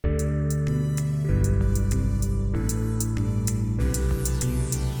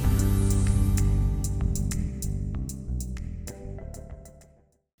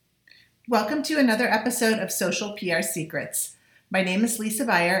Welcome to another episode of Social PR Secrets. My name is Lisa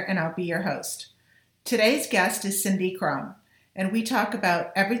Beyer, and I'll be your host. Today's guest is Cindy Crum, and we talk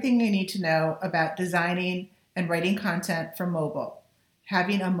about everything you need to know about designing and writing content for mobile,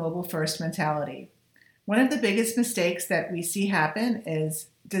 having a mobile-first mentality. One of the biggest mistakes that we see happen is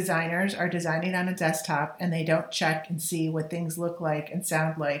designers are designing on a desktop and they don't check and see what things look like and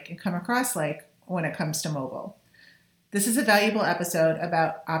sound like and come across like when it comes to mobile. This is a valuable episode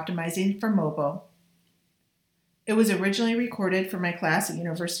about optimizing for mobile. It was originally recorded for my class at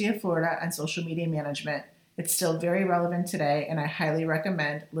University of Florida on social media management. It's still very relevant today, and I highly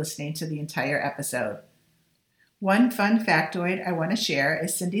recommend listening to the entire episode. One fun factoid I want to share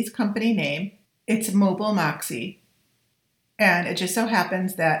is Cindy's company name. It's Mobile Moxie. And it just so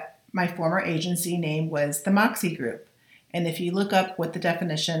happens that my former agency name was the Moxie Group. And if you look up what the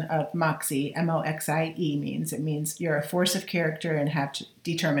definition of Moxie, M-O-X-I-E, means, it means you're a force of character and have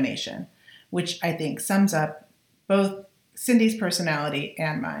determination, which I think sums up both Cindy's personality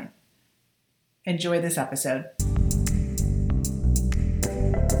and mine. Enjoy this episode.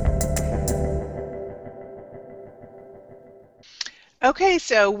 Okay,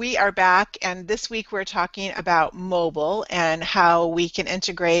 so we are back, and this week we're talking about mobile and how we can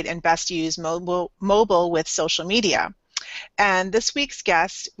integrate and best use mobile with social media. And this week's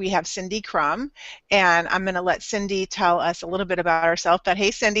guest, we have Cindy Crum, and I'm going to let Cindy tell us a little bit about herself. But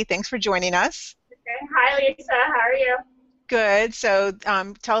hey, Cindy, thanks for joining us. Okay. Hi, Lisa. How are you? Good. So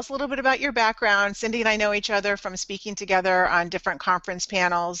tell us a little bit about your background. Cindy and I know each other from speaking together on different conference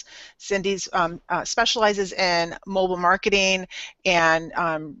panels. Cindy's specializes in mobile marketing and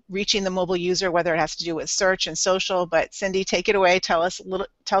reaching the mobile user, whether it has to do with search and social. But Cindy, take it away. Tell us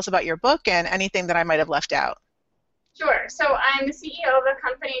about your book and anything that I might have left out. Sure. So I'm the CEO of a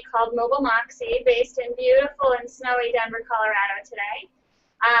company called Mobile Moxie, based in beautiful and snowy Denver, Colorado today.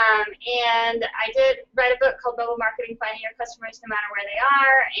 And I did write a book called Mobile Marketing: Finding Your Customers No Matter Where They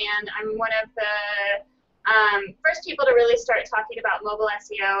Are, and I'm one of the first people to really start talking about mobile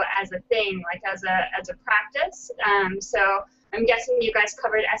SEO as a thing, like as a practice. So I'm guessing you guys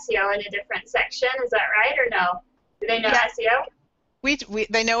covered SEO in a different section. Is that right, or no? Do they know SEO?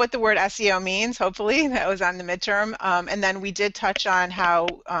 They know what the word SEO means, hopefully. That was on the midterm. And then we did touch on how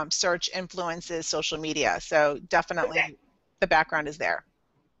search influences social media. So definitely The background is there.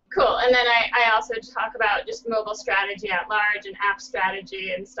 Cool. And then I also talk about just mobile strategy at large and app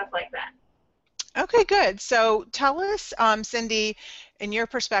strategy and stuff like that. Okay, good. So tell us, Cindy, in your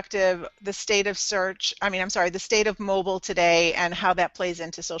perspective, the state of the state of mobile today and how that plays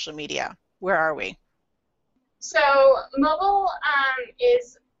into social media. Where are we? So mobile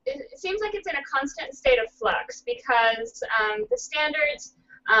it seems like it's in a constant state of flux because the standards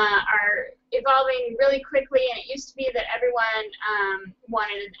are evolving really quickly, and it used to be that everyone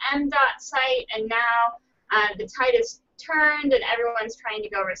wanted an MDOT site, and now the tide is turned and everyone's trying to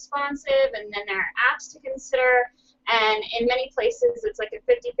go responsive, and then there are apps to consider, and in many places it's like a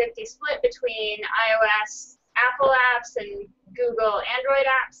 50-50 split between iOS, Apple apps, and Google Android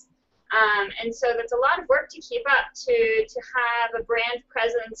apps. And so that's a lot of work to keep up to have a brand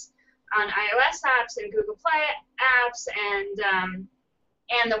presence on iOS apps and Google Play apps and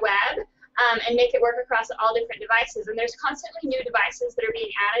the web, and make it work across all different devices. And there's constantly new devices that are being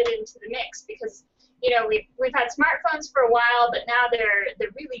added into the mix because, we've had smartphones for a while, but now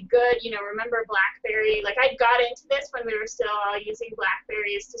they're really good. Remember BlackBerry? Like, I got into this when we were still all using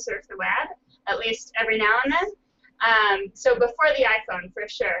BlackBerries to surf the web, at least every now and then. So before the iPhone, for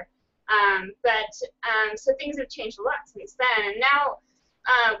sure. So things have changed a lot since then, and now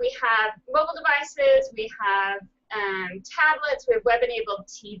we have mobile devices, we have tablets, we have web-enabled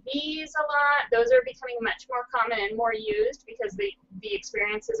TVs a lot. Those are becoming much more common and more used because the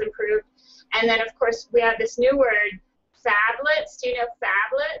experience has improved. And then, of course, we have this new word, phablets. Do you know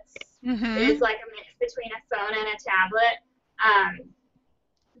phablets? Mm-hmm. It is like a mix between a phone and a tablet.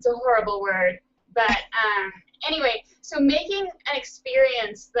 It's a horrible word, but anyway, so making an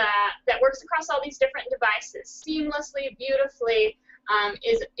experience that works across all these different devices seamlessly, beautifully,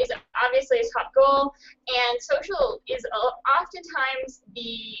 is obviously a top goal, and social is oftentimes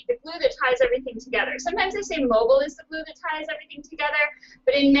the glue that ties everything together. Sometimes I say mobile is the glue that ties everything together,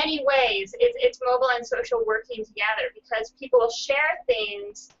 but in many ways it's mobile and social working together because people will share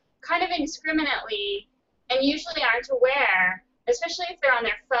things kind of indiscriminately and usually aren't aware, especially if they're on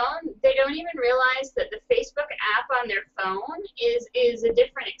their phone. They don't even realize that the Facebook app on their phone is a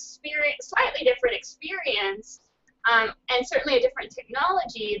different experience, slightly different experience, and certainly a different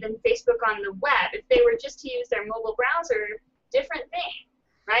technology than Facebook on the web. If they were just to use their mobile browser, different thing,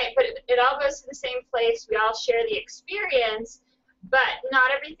 right? But it all goes to the same place. We all share the experience, but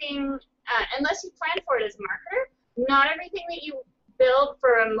not everything, unless you plan for it as a marketer, not everything that you build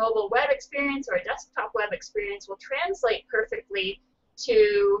for a mobile web experience or a desktop web experience will translate perfectly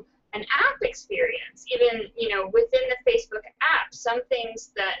to an app experience. Even, within the Facebook app, some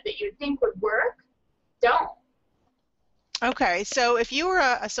things that you would think would work don't. Okay, so if you were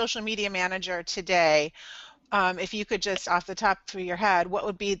a social media manager today, if you could just off the top of your head, what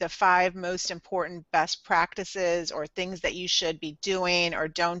would be the 5 most important best practices or things that you should be doing or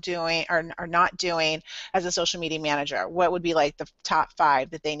or not doing as a social media manager? What would be like the top 5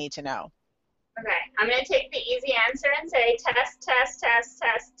 that they need to know? Okay, I'm going to take the easy answer and say test, test, test,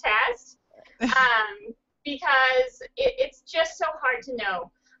 test, test, because it's just so hard to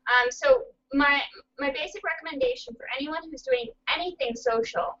know. So my basic recommendation for anyone who's doing anything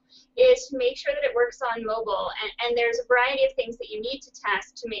social is to make sure that it works on mobile, and there's a variety of things that you need to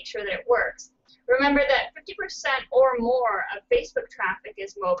test to make sure that it works. Remember that 50% or more of Facebook traffic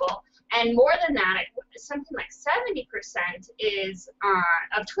is mobile, and more than that, something like 70% is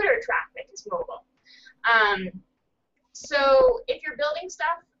of Twitter traffic is mobile. So if you're building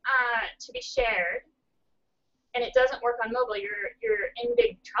stuff to be shared and it doesn't work on mobile, you're in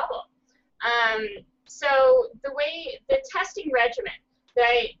big trouble. So the testing regimen that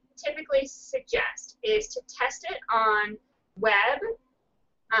I typically suggest is to test it on web,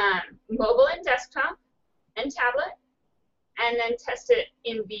 mobile and desktop, and tablet, and then test it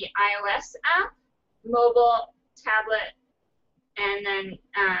in the iOS app, mobile, tablet, and then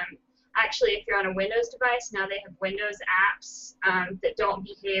actually if you're on a Windows device, now they have Windows apps that don't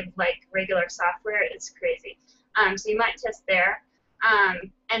behave like regular software. It's crazy. So you might test there.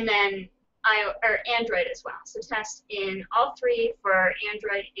 And then Android as well. So test in all 3 for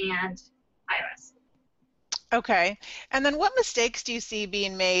Android and iOS. Okay. And then what mistakes do you see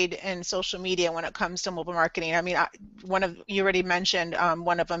being made in social media when it comes to mobile marketing? I mean, you already mentioned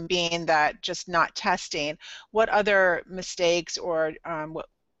one of them being that just not testing. What other mistakes or what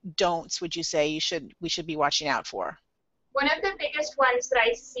don'ts would you say we should be watching out for? One of the biggest ones that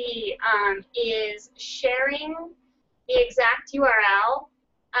I see is sharing the exact URL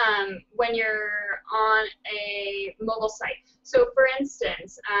when you're on a mobile site. So for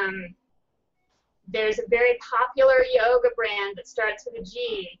instance, there's a very popular yoga brand that starts with a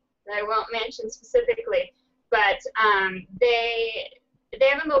G that I won't mention specifically, but they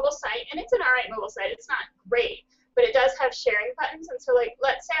have a mobile site, and it's an alright mobile site. It's not great, but it does have sharing buttons. And so, like,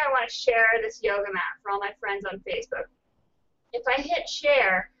 let's say I want to share this yoga mat for all my friends on Facebook. If I hit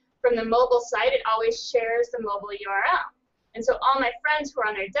share from the mobile site, it always shares the mobile URL. And so all my friends who are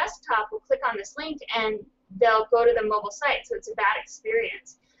on their desktop will click on this link and they'll go to the mobile site, so it's a bad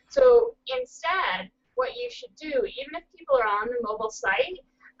experience. So instead, what you should do, even if people are on the mobile site,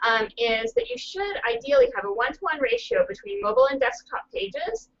 is that you should ideally have a 1-to-1 ratio between mobile and desktop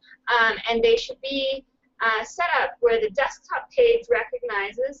pages, and they should be set up where the desktop page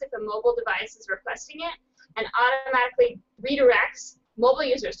recognizes if a mobile device is requesting it and automatically redirects mobile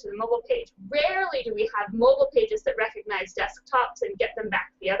users to the mobile page. Rarely do we have mobile pages that recognize desktops and get them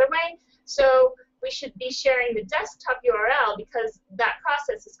back the other way. So we should be sharing the desktop URL because that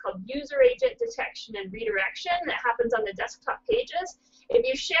process is called user agent detection and redirection that happens on the desktop pages. If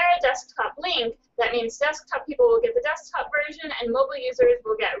you share a desktop link, that means desktop people will get the desktop version and mobile users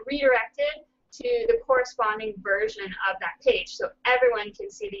will get redirected to the corresponding version of that page. So everyone can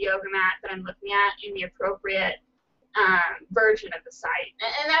see the yoga mat that I'm looking at in the appropriate version of the site.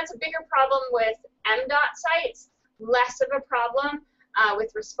 And that's a bigger problem with MDOT sites, less of a problem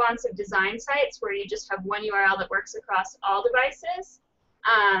with responsive design sites where you just have one URL that works across all devices.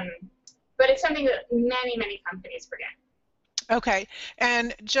 But it's something that many, many companies forget. Okay,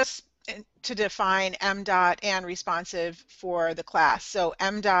 and just to define MDOT and responsive for the class. So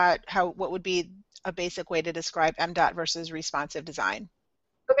MDOT, what would be a basic way to describe MDOT versus responsive design?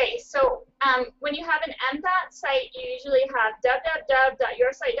 Okay, so when you have an MDOT site, you usually have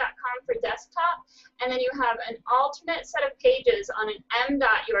www.yoursite.com for desktop, and then you have an alternate set of pages on an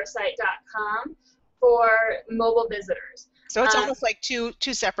m.yoursite.com for mobile visitors. So it's almost like two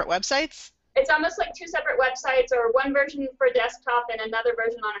separate websites? It's almost like 2 separate websites, or one version for desktop and another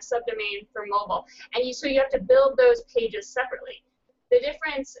version on a subdomain for mobile. And so you have to build those pages separately. The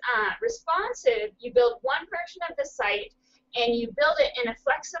difference, responsive, you build one version of the site, and you build it in a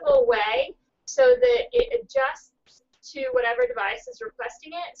flexible way so that it adjusts to whatever device is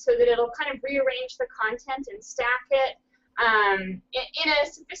requesting it, so that it'll kind of rearrange the content and stack it in a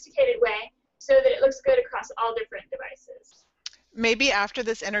sophisticated way so that it looks good across all different devices. Maybe after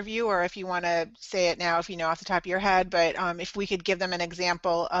this interview, or if you want to say it now, if you know off the top of your head, but if we could give them an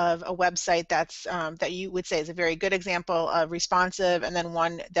example of a website that's that you would say is a very good example of responsive, and then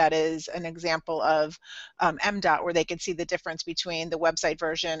one that is an example of MDOT, where they could see the difference between the website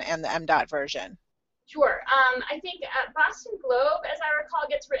version and the MDOT version. Sure. I think Boston Globe, as I recall,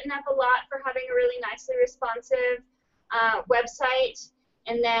 gets written up a lot for having a really nicely responsive website.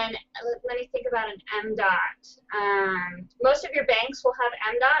 And then let me think about an MDOT. Most of your banks will have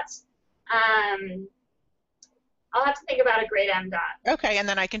MDOTs. I'll have to think about a great MDOT. Okay, and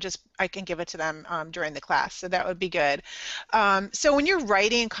then I can give it to them during the class, so that would be good. So when you're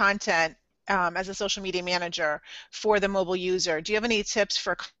writing content as a social media manager for the mobile user, do you have any tips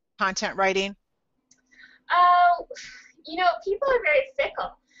for content writing? People are very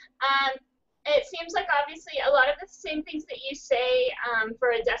fickle. It seems like obviously a lot of the same things that you say for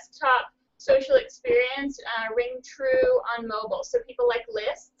a desktop social experience ring true on mobile. So people like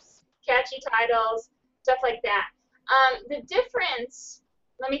lists, catchy titles, stuff like that. The difference,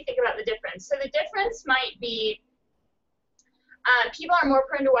 let me think about the difference. So the difference might be people are more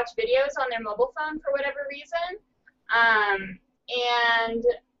prone to watch videos on their mobile phone for whatever reason. And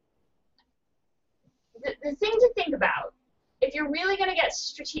the thing to think about, if you're really going to get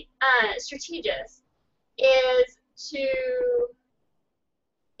strategic, is to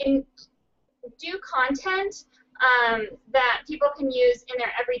do content that people can use in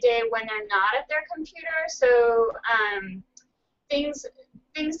their everyday when they're not at their computer. So things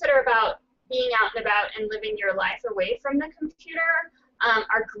that are about being out and about and living your life away from the computer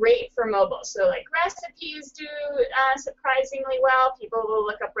are great for mobile. So like recipes do surprisingly well. People will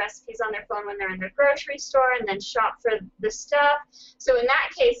look up recipes on their phone when they're in their grocery store and then shop for the stuff. So in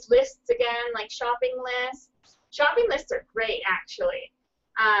that case, lists again, like shopping lists. Shopping lists are great, actually.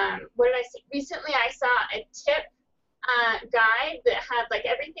 What did I see? Recently I saw a tip guide that had like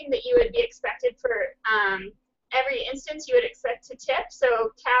everything that you would be expected for every instance you would expect to tip.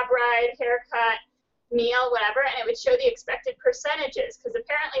 So cab ride, haircut, meal, whatever, and it would show the expected percentages because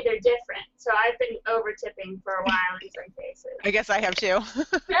apparently they're different. So I've been over tipping for a while in some cases. I guess I have too.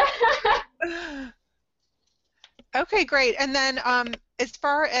 Okay, great. And then as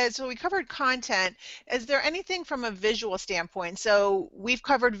far as, so we covered content, is there anything from a visual standpoint? So we've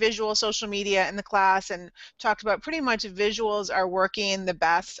covered visual social media in the class and talked about pretty much visuals are working the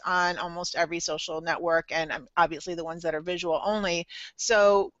best on almost every social network, and obviously the ones that are visual only.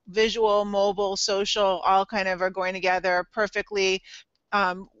 So visual, mobile, social, all kind of are going together perfectly.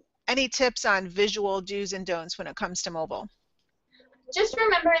 Any tips on visual do's and don'ts when it comes to mobile? Just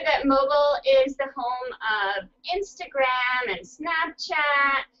remember that mobile is the home of Instagram and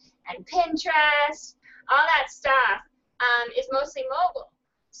Snapchat and Pinterest. All that stuff is mostly mobile.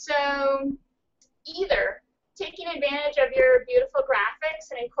 So either taking advantage of your beautiful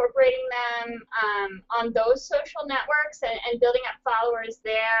graphics and incorporating them on those social networks and building up followers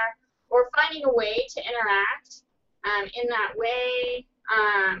there, or finding a way to interact in that way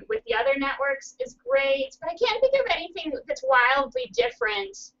with the other networks is great, but I can't think of anything that's wildly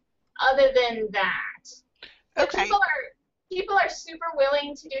different other than that. But okay. People are super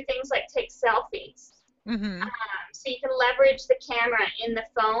willing to do things like take selfies. Mm-hmm. So you can leverage the camera in the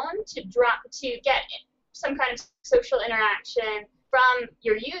phone to get some kind of social interaction from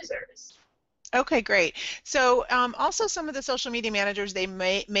your users. Okay, great. So also some of the social media managers, they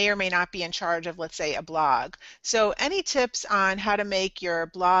may or may not be in charge of, let's say, a blog. So any tips on how to make your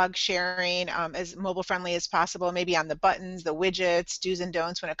blog sharing as mobile friendly as possible, maybe on the buttons, the widgets, do's and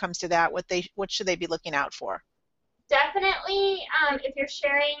don'ts when it comes to that? What should they be looking out for? Definitely, if you're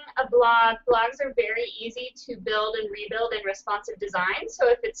sharing a blog, blogs are very easy to build and rebuild in responsive design. So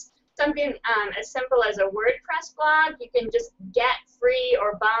if it's something as simple as a WordPress blog, you can just get free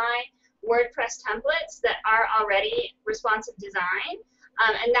or buy WordPress templates that are already responsive design,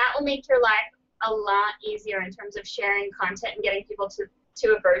 and that will make your life a lot easier in terms of sharing content and getting people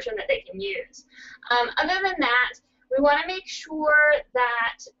to a version that they can use. Other than that, we want to make sure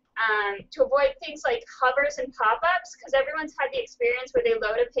that to avoid things like hovers and pop-ups, because everyone's had the experience where they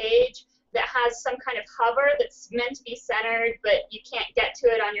load a page that has some kind of hover that's meant to be centered, but you can't get to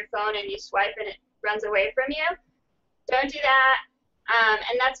it on your phone and you swipe and it runs away from you. Don't do that.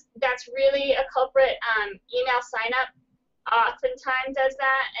 And that's really a culprit. Email sign-up oftentimes does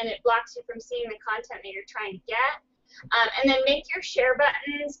that, and it blocks you from seeing the content that you're trying to get. And then make your share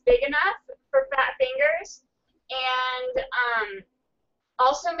buttons big enough for fat fingers. And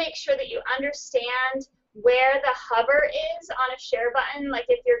also make sure that you understand where the hover is on a share button. Like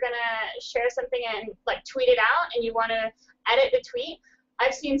if you're going to share something and like tweet it out and you want to edit the tweet,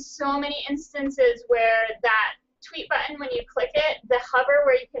 I've seen so many instances where that tweet button, when you click it, the hover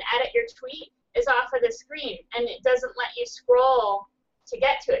where you can edit your tweet is off of the screen, and it doesn't let you scroll to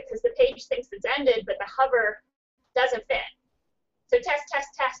get to it because the page thinks it's ended, but the hover doesn't fit. So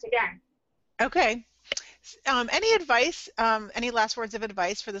test again. Okay. Any advice, any last words of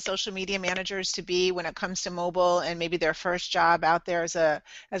advice for the social media managers to be when it comes to mobile and maybe their first job out there as a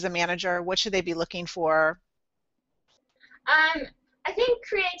manager? What should they be looking for? I think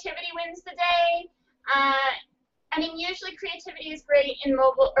creativity wins the day. I mean, usually creativity is great in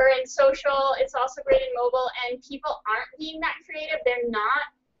mobile or in social. It's also great in mobile, and people aren't being that creative. They're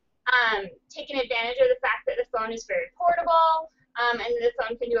not taking advantage of the fact that the phone is very portable, and the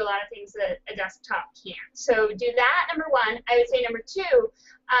phone can do a lot of things that a desktop can't. So do that, number one. I would say number two,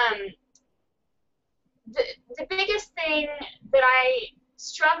 the biggest thing that I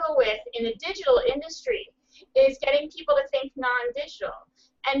struggle with in the digital industry is getting people to think non-digital.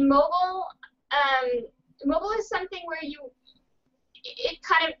 And mobile is something where it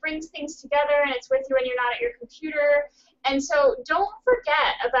kind of brings things together, and it's with you when you're not at your computer. And so don't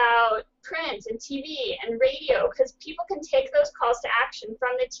forget about print and TV and radio, because people can take those calls to action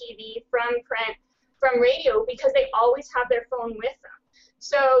from the TV, from print, from radio, because they always have their phone with them.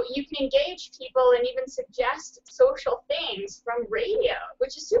 So you can engage people and even suggest social things from radio,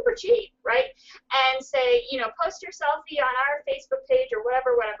 which is super cheap, right? And say, post your selfie on our Facebook page or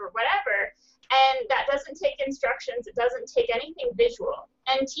whatever. And that doesn't take instructions. It doesn't take anything visual.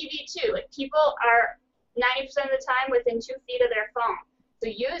 And TV too. Like, people are 90% of the time within 2 feet of their phone. So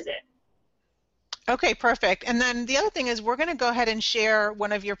use it. Okay, perfect. And then the other thing is we're going to go ahead and share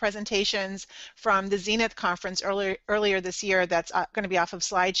one of your presentations from the Zenith conference earlier this year that's going to be off of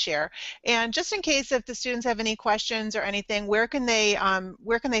SlideShare. And just in case if the students have any questions or anything, where can they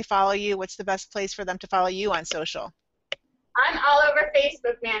follow you? What's the best place for them to follow you on social? I'm all over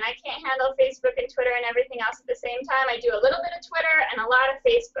Facebook, man. I can't handle Facebook and Twitter and everything else at the same time. I do a little bit of Twitter and a lot of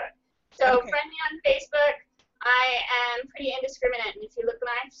Facebook. So Okay. Friend me on Facebook. I am pretty indiscriminate, and if you look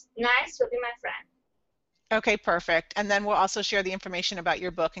nice, you'll be my friend. Okay, perfect. And then we'll also share the information about your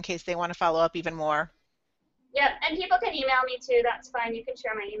book in case they want to follow up even more. Yep, and people can email me too. That's fine. You can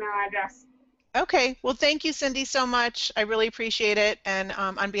share my email address. Okay, well, thank you, Cindy, so much. I really appreciate it. And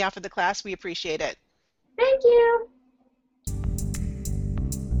on behalf of the class, we appreciate it. Thank you.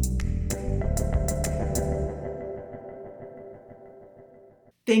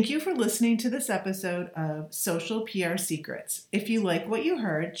 Thank you for listening to this episode of Social PR Secrets. If you like what you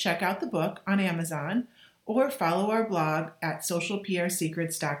heard, check out the book on Amazon or follow our blog at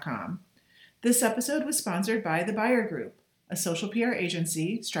socialprsecrets.com. This episode was sponsored by The Buyer Group, a social PR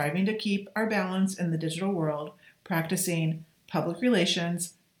agency striving to keep our balance in the digital world, practicing public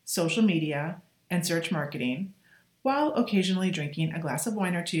relations, social media, and search marketing, while occasionally drinking a glass of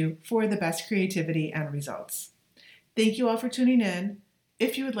wine or two for the best creativity and results. Thank you all for tuning in.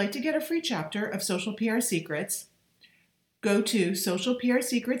 If you would like to get a free chapter of Social PR Secrets, go to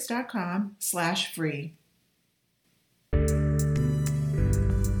socialprsecrets.com/free.